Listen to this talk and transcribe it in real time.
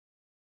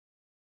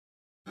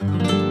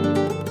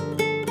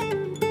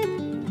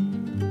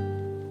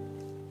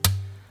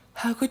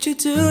How could you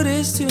do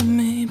this to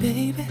me,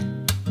 baby?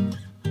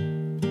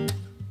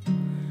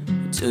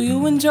 Do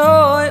you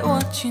enjoy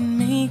watching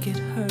me get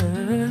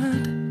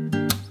hurt?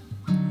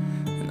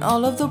 And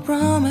all of the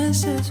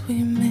promises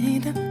we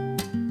made them,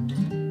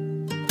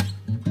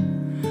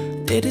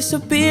 they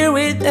disappear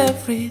with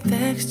every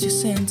text you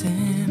sent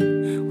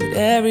him, with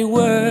every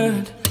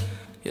word.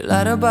 You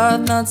lied about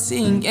not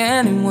seeing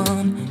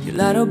anyone. You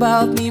lied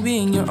about me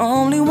being your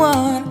only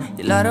one.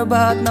 You lied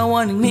about not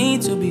wanting me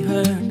to be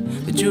heard.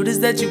 The truth is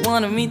that you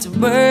wanted me to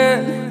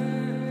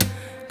burn.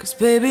 Cause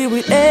baby,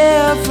 with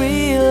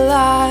every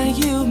lie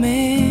you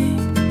make,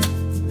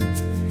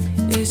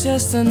 it's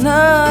just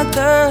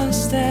another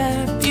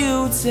step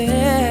you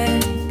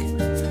take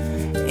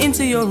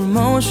into your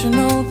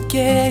emotional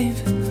cave.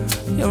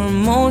 Your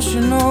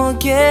emotional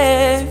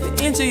cave.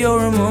 Into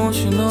your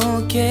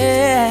emotional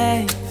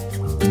cave.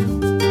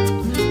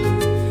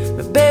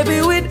 But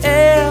baby, with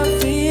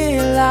every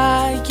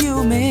lie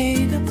you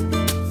made,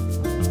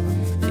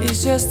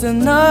 it's just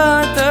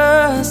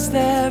another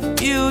step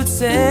you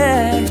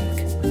take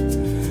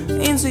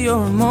into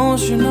your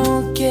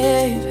emotional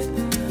cave.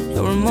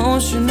 Your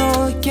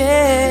emotional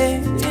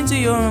cave. Into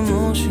your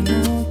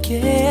emotional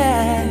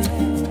cave.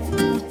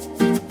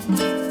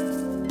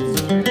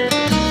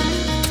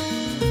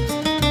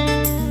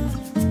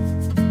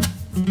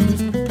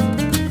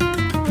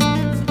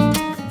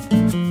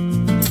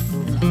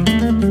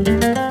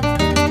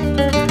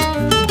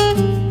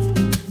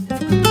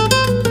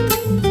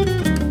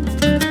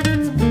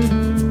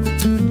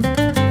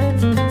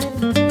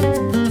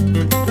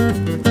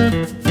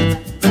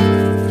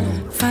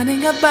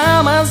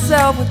 By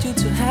myself with you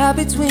to have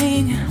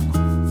between you.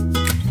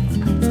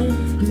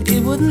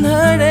 It wouldn't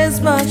hurt as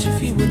much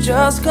if you would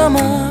just come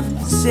up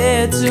and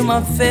say it to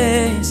my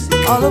face.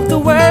 All of the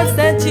words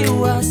that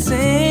you are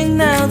saying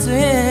now to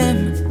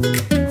him,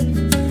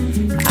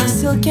 I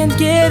still can't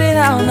get it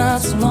out.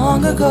 Not so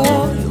long ago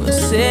you were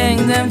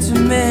saying them to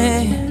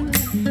me.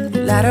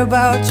 You lied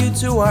about you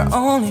to our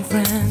only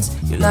friends.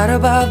 You lied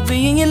about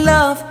being in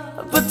love.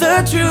 But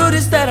the truth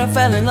is that I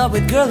fell in love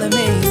with girl that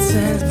made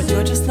sense. But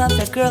you're just not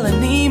that girl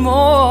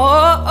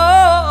anymore.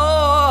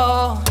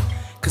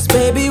 Cause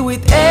baby,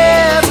 with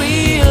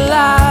every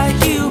lie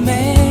you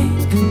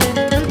make,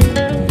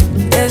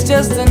 there's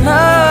just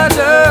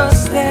another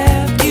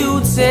step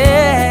you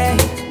take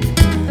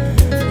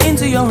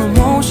into your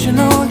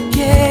emotional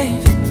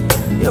cave.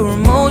 Your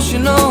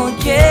emotional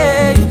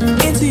cave.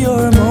 Into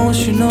your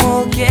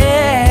emotional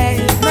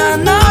cave. No,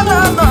 no, no,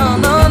 no,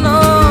 no, no.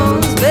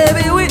 Cause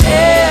baby, with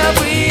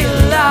every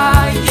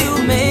lie you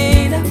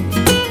made,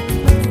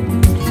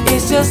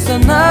 it's just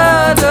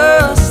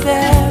another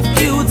step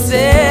you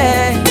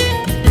take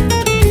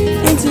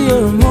into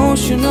your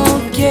emotional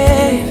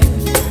cave.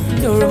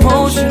 Your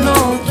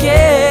emotional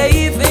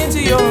cave.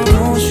 Into your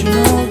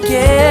emotional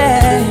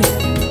cave.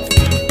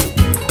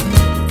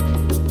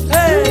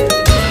 Hey.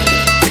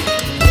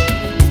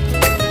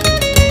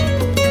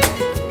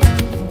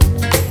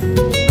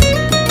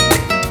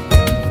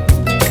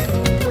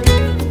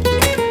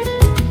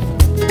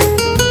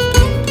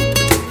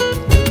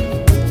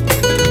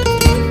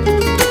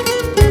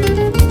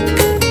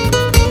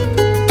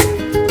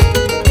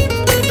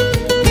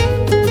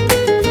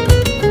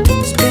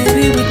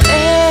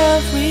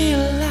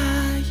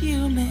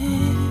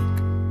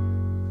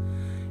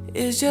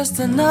 Just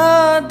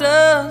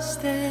another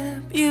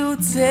step you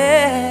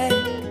take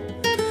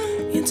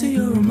into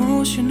your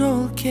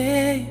emotional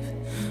cave.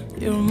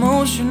 Your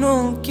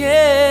emotional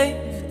cave.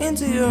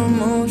 Into your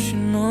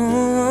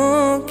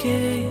emotional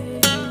cave.